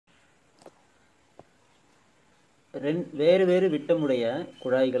வேறு வேறு விட்டமுடைய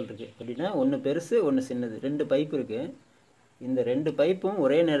குழாய்கள் இருக்குது. அப்படின்னா ஒன்று பெருசு ஒன்று சின்னது, 2 பைப் இருக்குது. இந்த 2 பைப்பும்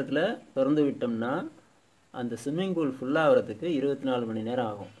ஒரே நேரத்தில் திறந்து விட்டோம்னா அந்த ஸ்விம்மிங் பூல் ஃபுல்லாக ஆகிறதுக்கு 24 மணி நேரம்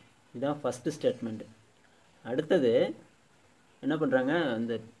ஆகும். இதுதான் ஃபஸ்ட்டு ஸ்டேட்மெண்ட்டு. அடுத்தது என்ன பண்ணுறாங்க,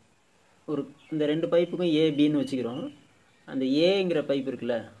 இந்த 2 பைப்புக்கும் ஏபின்னு வச்சுக்கிறோம். அந்த ஏங்கிற பைப்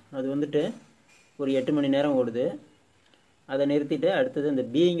இருக்குல்ல, அது வந்துட்டு ஒரு 8 மணி நேரம் ஓடுது. அதை நிறுத்திட்டு அடுத்தது இந்த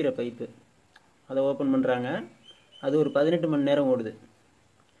பிங்கிற பைப்பு அதை ஓப்பன் பண்ணுறாங்க. அது ஒரு 18 மணி நேரம் ஓடுது.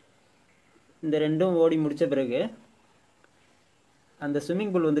 இந்த ரெண்டும் ஓடி முடித்த பிறகு அந்த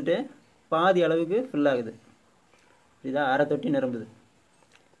ஸ்விம்மிங் பூல் வந்துட்டு பாதி அளவுக்கு ஃபில் ஆகுது. இதான் அரை தொட்டி நிரம்புது.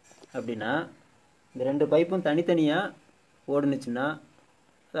 அப்படின்னா இந்த 2 பைப்பும் தனித்தனியாக ஓடுனுச்சுன்னா,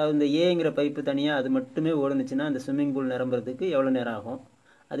 அதாவது இந்த ஏங்கிற பைப்பு தனியாக அது மட்டுமே ஓடுனுச்சுன்னா அந்த ஸ்விம்மிங் பூல் நிரம்புறதுக்கு எவ்வளோ நேரம் ஆகும்?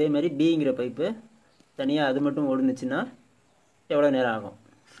 அதே மாதிரி பிங்கிற பைப்பு தனியாக அது மட்டும் ஓடுனுச்சுன்னா எவ்வளோ நேரம் ஆகும்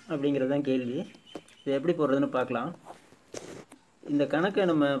அப்படிங்கிறது தான் கேள்வி. இது எப்படி போடுறதுன்னு பார்க்கலாம். இந்த கணக்கை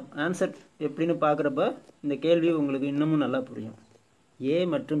நம்ம ஆன்சர் எப்படின்னு பார்க்குறப்ப இந்த கேள்வி உங்களுக்கு இன்னமும் நல்லா புரியும். ஏ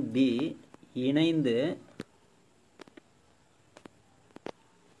மற்றும் பி இணைந்து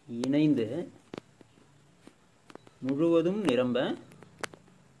முழுவதும் நிரம்ப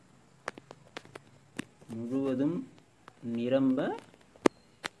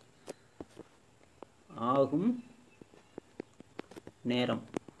ஆகும் நேரம்.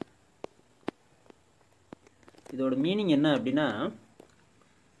 இதோட மீனிங் என்ன அப்படின்னா,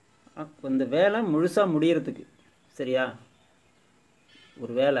 இந்த வேலை முழுசாக முடியறதுக்கு, சரியா,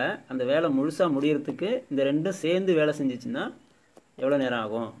 ஒரு வேலை அந்த வேலை முழுசாக முடியறதுக்கு இந்த ரெண்டும் சேர்ந்து வேலை செஞ்சிச்சுன்னா எவ்வளோ நேரம்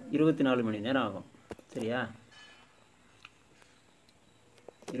ஆகும்? 24 மணி நேரம் ஆகும். சரியா,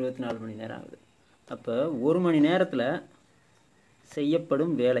 24 மணி நேரம் ஆகுது. அப்போ 1 மணி நேரத்தில்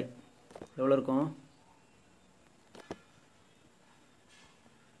செய்யப்படும் வேலை எவ்வளோ இருக்கும்?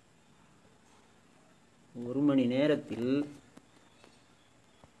 1 மணி நேரத்தில்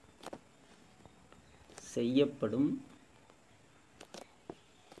செய்யப்படும்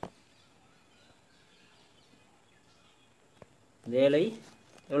வேலை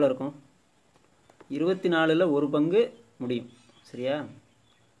எவ்வளோ இருக்கும்? 24ல் 1 பங்கு முடியும். சரியா,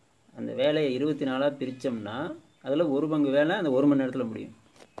 அந்த வேலையை 24ஆக பிரித்தோம்னா அதில் 1 பங்கு வேலை அந்த 1 மணி நேரத்தில் முடியும்.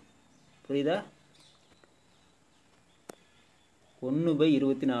 புரியுதா?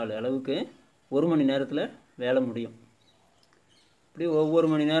 1/24 அளவுக்கு 1 மணி நேரத்தில் வேலை முடியும். இப்படி ஒவ்வொரு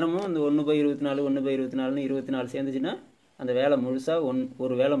மணி நேரமும் இந்த 1/24 1/24ன்னு 24 சேர்ந்துச்சுன்னா அந்த வேலை முழுசாக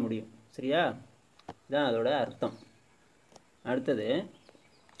ஒரு வேலை முடியும். சரியா, இதுதான் அதோட அர்த்தம். அடுத்தது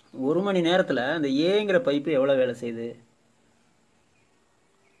 1 மணி நேரத்தில் அந்த ஏங்கிற பைப்பு எவ்வளோ வேலை செய்யுது?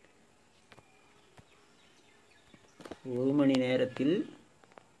 ஒரு மணி நேரத்தில்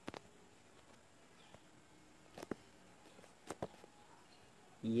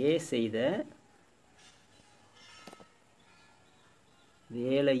ஏ செய்த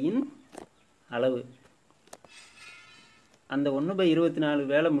வேலையின் அளவு. அந்த 1/24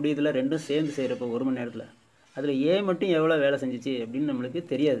 வேலை முடியுதுல, ரெண்டும் சேர்ந்து செய்கிறப்போ 1 மணி நேரத்தில் அதில் ஏ மட்டும் எவ்வளோ வேலை செஞ்சிச்சு அப்படின்னு நம்மளுக்கு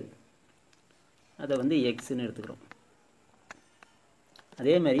தெரியாது. அதை வந்து எக்ஸ்ன்னு எடுத்துக்கிறோம்.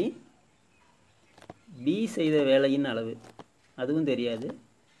 அதே மாதிரி பி செய்த வேலையின் அளவு அதுவும் தெரியாது,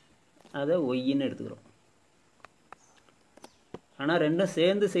 அதை ஒய்ன்னு எடுத்துக்கிறோம். ஆனால் ரெண்டும்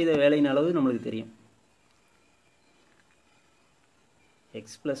சேர்ந்து செய்த வேலையின் அளவு நம்மளுக்கு தெரியும்.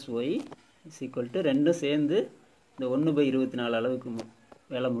 X plus Y is equal to ரெண்டும் சேர்ந்து இந்த 1/24 அளவுக்கு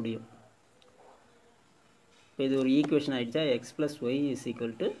வேலை முடியும். இப்போ இது ஒரு ஈக்குவேஷன் ஆகிடுச்சா? X plus Y is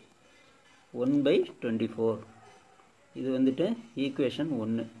equal to 1/24. இது வந்துட்டு ஈக்குவேஷன்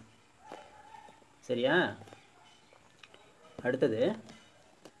 1. சரியா, அடுத்தது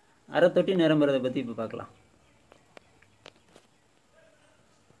அரை தொட்டி நிரம்புறதை பற்றி இப்போ பார்க்கலாம்.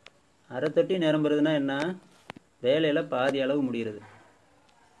 அரை தொட்டி நிரம்புறதுனா என்ன? வேலையில் பாதி அளவு முடிகிறது.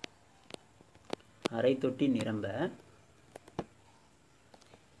 அரை தொட்டி நிரம்ப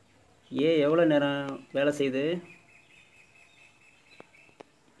ஏ எவ்வளோ நேரம் வேலை செய்யுது?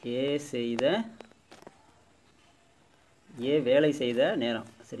 ஏ வேலை செய்த நேரம்.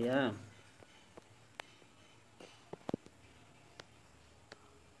 சரியா,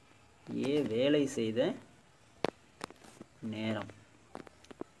 ஏ வேலை செய்த நேரம்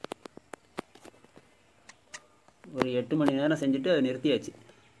ஒரு 8 மணி நேரம் செஞ்சுட்டு அதை நிறுத்தியாச்சு.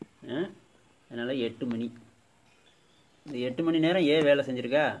 அதனால் 8 மணி. இந்த 8 மணி நேரம் ஏ வேலை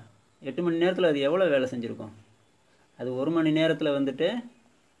செஞ்சுருக்கா? 8 மணி நேரத்தில் அது எவ்வளோ வேலை செஞ்சுருக்கும்? அது 1 மணி நேரத்தில் வந்துட்டு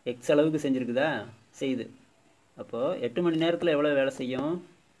எக்ஸ் அளவுக்கு செஞ்சுருக்குதா? செய்யுது. அப்போது 8 மணி நேரத்தில் எவ்வளோ வேலை செய்யும்?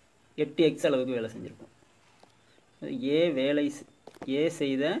 8x அளவுக்கு வேலை செஞ்சுருக்கும். ஏ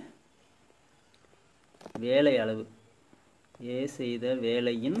செய்த வேலை அளவு, ஏ செய்த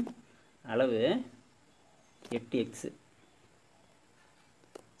வேலையின் அளவு 8x.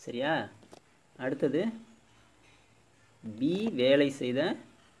 சரியா? அடுத்தது B வேலை செய்த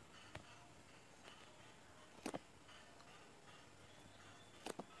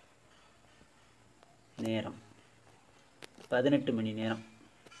நேரம் 18 மணி நேரம்.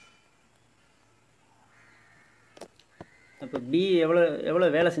 அப்போ B எவ்வளோ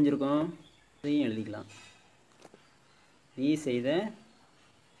வேலை செஞ்சுருக்கோம் அதையும் எழுதிக்கலாம். B செய்த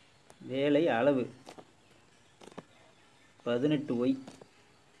வேலை அளவு 18y.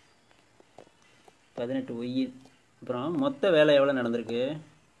 அப்புறம் மொத்த வேலை எவ்வளோ நடந்திருக்கு?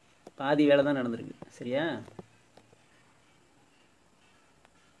 பாதி வேலை தான் நடந்திருக்கு. சரியா?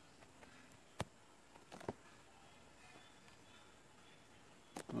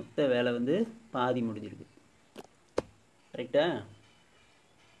 மொத்த வேலை வந்து பாதி முடிஞ்சிருக்கு. கரெக்டா?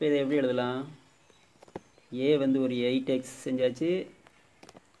 இப்போ இதை எப்படி எழுதலாம்? A வந்து ஒரு 8x செஞ்சாச்சு,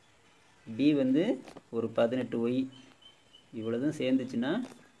 B வந்து ஒரு 18y, இவ்வளோதும் சேர்ந்துச்சுன்னா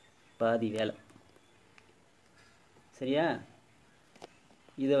பாதி வேலை. சரியா?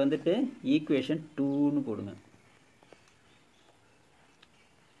 இதை வந்துட்டு ஈக்குவேஷன் 2ன்னு போடுங்க.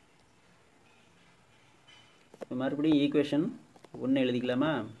 இப்போ மறுபடியும் equation 1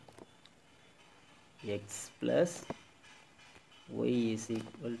 எழுதிக்கலாமா? x plus y is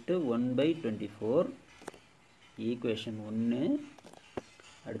equal to 1/24. Equation 1.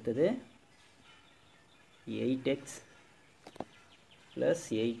 அடுத்தது 8x plus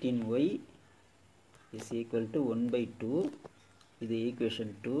 18y is equal to 1/2. இது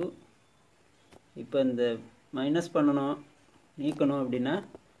ஈக்குவேஷன் 2. இப்போ இந்த மைனஸ் பண்ணணும், நீக்கணும் அப்படின்னா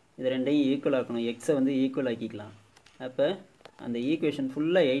இது ரெண்டையும் ஈக்குவல் ஆக்கணும். எக்ஸை வந்து ஈக்குவல் ஆக்கிக்கலாம். அப்போ அந்த ஈக்குவேஷன்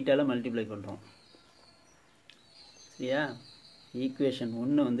ஃபுல்லாக 8ஆல் மல்டிப்ளை பண்ணுறோம். சரியா? ஈக்குவேஷன்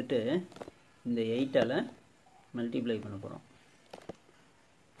 1 வந்துட்டு இந்த 8ஆல் மல்டிப்ளை பண்ண போகிறோம்.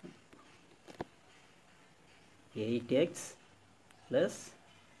 8x plus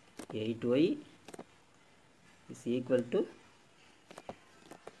 8y is equal to,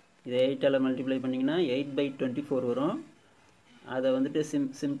 இதை 8ஆல் மல்டிப்ளை பண்ணிங்கன்னா 8/24 வரும். அதை வந்துட்டு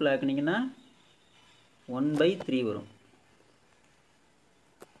சிம்பிள் ஆக்குனிங்கன்னா 1/3 வரும்.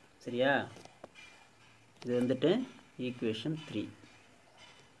 சரியா? இது வந்துட்டு ஈக்குவேஷன் 3.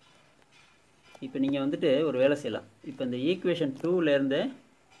 இப்போ நீங்கள் வந்துட்டு ஒரு வேலை செய்யலாம். இப்போ இந்த ஈக்குவேஷன் 2லேருந்து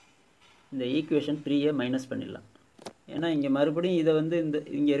இந்த ஈக்குவேஷன் 3ஐ மைனஸ் பண்ணிடலாம். ஏன்னா இங்கே மறுபடியும் இதை வந்து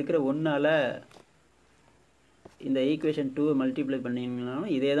இங்கே இருக்கிற 1ஆல் இந்த ஈக்குவேஷன் 2 மல்டிப்ளை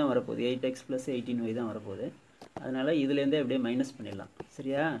பண்ணிங்கனாலும் இதே தான் வரப்போகுது. 8x plus 18y தான் வரப்போகுது. அதனால் இதுலேருந்தே அப்படியே மைனஸ் பண்ணிடலாம்.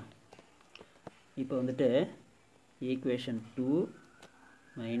 சரியா? இப்போ வந்துட்டு ஈக்குவேஷன் 2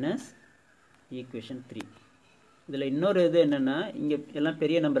 மைனஸ் ஈக்குவேஷன் 3. இதில் இன்னொரு இது என்னென்னா, இங்கே எல்லாம்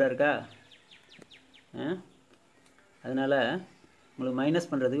பெரிய நம்பராக இருக்கா, அதனால் உங்களுக்கு மைனஸ்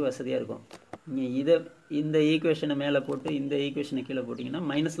பண்ணுறதுக்கு வசதியாக இருக்கும். நீங்கள் இந்த ஈக்குவேஷனை மேலே போட்டு இந்த ஈக்குவேஷனை கீழே போட்டிங்கன்னா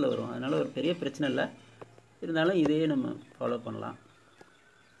மைனஸில் வரும். அதனால் ஒரு பெரிய பிரச்சனை இல்லை. இருந்தாலும் இதையே நம்ம ஃபாலோ பண்ணலாம்.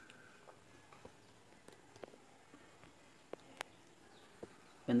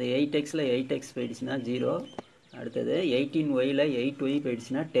 இந்த 8xல் 8x போயிடுச்சுன்னா 0. அடுத்தது 18yல் 8y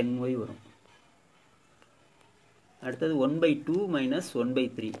போயிடுச்சுன்னா 10y வரும். அடுத்தது 1/2 மைனஸ்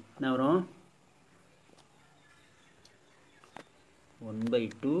 1/3 என்ன வரும்?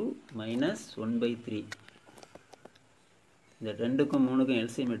 1/2 மைனஸ் 1/3. இந்த 2க்கும் 3க்கும்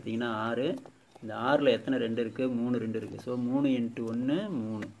எல்சிஎம் எடுத்திங்கன்னா 6. இந்த 6ல் எத்தனை 2 இருக்குது? 3 2 இருக்குது. ஸோ 3 × 1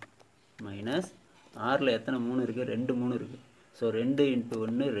 3 மைனஸ் 6ல் எத்தனை 3 இருக்குது? 2 3 இருக்குது. ஸோ 2 ×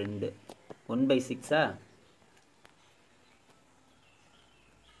 1 2. 1/6ஆ?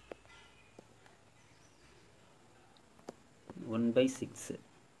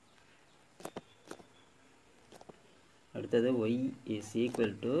 அடுத்தது y is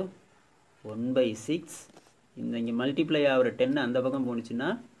equal to 1/6. இங்கே மல்டிப்ளை ஆகிற 10 அந்த பக்கம் போணுச்சுன்னா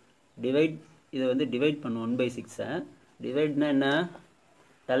இதை வந்து டிவைட் பண்ணும். 1/6. டிவைட்னா என்ன?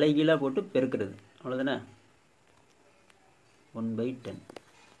 தலைகீழாக போட்டு பெருக்கிறது, அவ்வளோதானே? 1/10.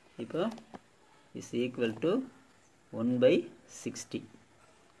 இப்போ இஸ் ஈக்குவல் டு 1/60.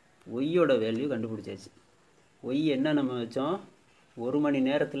 ஒய்யோட வேல்யூ கண்டுபிடிச்சாச்சு. ஒய் என்ன நம்ம வச்சோம்? 1 மணி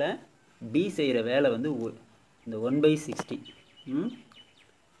நேரத்தில் B செய்கிற வேலை வந்து இந்த 1/60.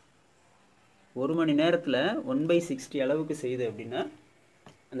 1 மணி நேரத்தில் 1/60 அளவுக்கு செய்யுது அப்படின்னா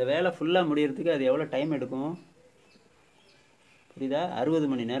அந்த வேலை ஃபுல்லாக முடியறதுக்கு அது எவ்வளோ டைம் எடுக்கும்? புரியுதா? 60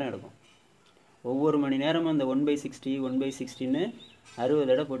 மணி நேரம் எடுக்கும். ஒவ்வொரு மணி நேரமும் அந்த 1/60 1/60ன்னு 60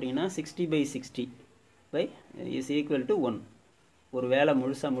 தடவை போட்டிங்கன்னா 60/60 இஸ் ஈக்குவல் டு 1. ஒரு வேலை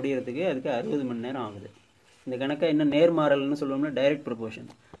முழுசாக முடிகிறதுக்கு அதுக்கு 60 மணி நேரம் ஆகுது. இந்த கணக்கை இன்னும் நேர்மாறல்னு சொல்லுவோம்னா டைரக்ட் ப்ரொபோர்ஷன்,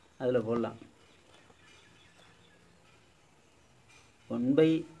 அதில் போடலாம்.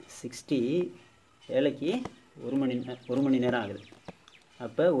 1/60 வேலைக்கு ஒரு மணி நேரம் ஆகுது.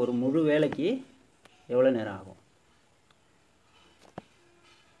 அப்போ ஒரு முழு வேலைக்கு எவ்வளோ நேரம் ஆகும்?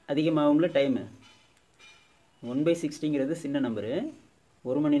 அதிகமாகும்ல டைமு. 1/60ங்கிறது சின்ன நம்பரு.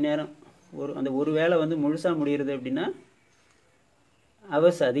 ஒரு மணி நேரம் அந்த ஒரு வேலை வந்து முழுசாக முடிகிறது அப்படின்னா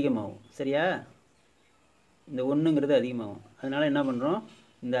ஹவர்ஸ் அதிகமாகும். சரியா? இந்த 1ங்கிறது அதிகமாகும். அதனால் என்ன பண்ணுறோம்,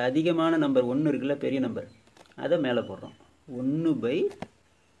 இந்த அதிகமான நம்பர் 1 இருக்குல்ல, பெரிய நம்பர், அதை மேலே போடுறோம்.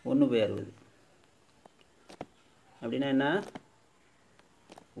 1/1/60 அப்படின்னா என்ன?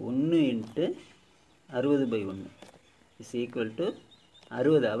 1 × 60/1 இஸ் ஈக்குவல் டு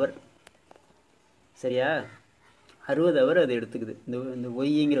 60 ஹவர். சரியா? 60 ஹவர் அது எடுத்துக்குது. இந்த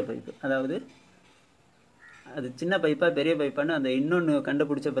ஒய்ங்கிற பைப்பு. அதாவது அது சின்ன பைப்பா பெரிய பைப்பான்னு அந்த இன்னொன்று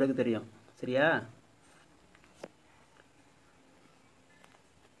கண்டுபிடிச்ச பிறகு தெரியும். சரியா?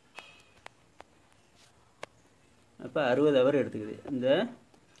 அப்போ 60 ஹவர் எடுத்துக்குது.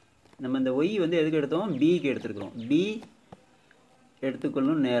 நம்ம இந்த ஒய் வந்து எதுக்கு எடுத்தோம்? பிக்கு எடுத்துருக்குறோம். பி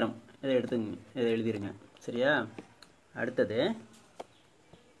எடுத்துக்கொள்ளும் நேரம். இதை எழுதிருங்க. சரியா? அடுத்தது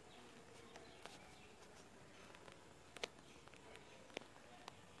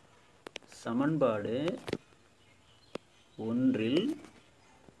சமன்பாடு 1ல்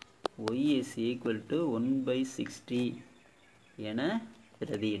y is equal to 1/60 என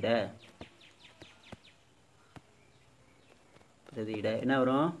பிரதியிட என்ன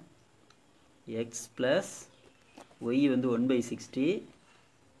வரும்? x plus y வந்து 1/60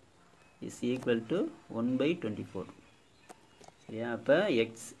 is equal to 1/24. சரியா? அப்போ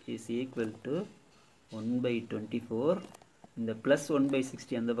x is equal to 1/24. இந்த ப்ளஸ்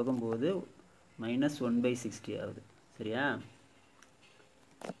 1/60 அந்த பக்கம் போகுது, மைனஸ் 1/60 ஆகுது. சரியா?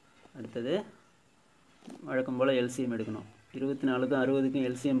 அடுத்தது வழக்கம் போல் எல்சிஎம் எடுக்கணும். 24க்கும் 60க்கும்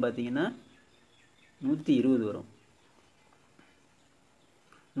எல்சிஎம் பார்த்தீங்கன்னா 120 வரும்.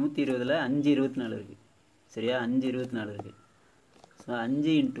 120ல் 5 24 இருக்குது. சரியா? 5 24 இருக்குது. ஸோ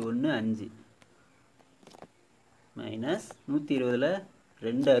 5 × 1 5 மைனஸ் 120ல்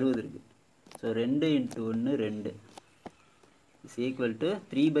 2 60 இருக்குது. ஸோ 2 × 1 2 இஸ் ஈக்குவல் டு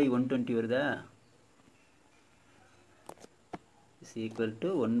 3/120 வருதா? Is equal to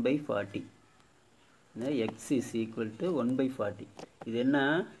 1/40. X is equal to 1/40. இது என்ன?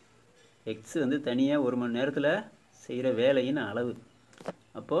 எக்ஸ் வந்து தனியாக ஒரு மணி நேரத்தில் செய்கிற வேலையின் அளவு.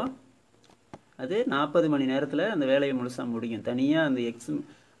 அப்போது அது 40 மணி நேரத்தில் அந்த வேலையை முழுசாக முடியும். தனியாக அந்த எக்ஸ்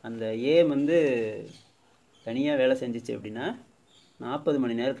அந்த ஏ வந்து தனியாக வேலை செஞ்சிச்சு அப்படின்னா 40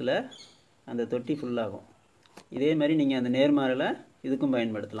 மணி நேரத்தில் அந்த தொட்டி ஃபுல்லாகும். இதே மாதிரி நீங்கள் அந்த நேர்மாறில் இதுக்கும்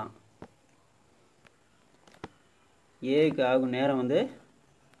பயன்படுத்தலாம். ஏக்கு ஆகும் நேரம் வந்து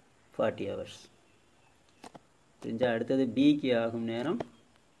 40 ஹவர்ஸ். புரிஞ்சால்? அடுத்தது பிக்கு ஆகும் நேரம்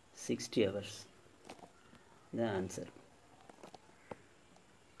 60 ஹவர்ஸ். இதுதான் ஆன்சர்.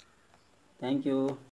 தேங்க்யூ.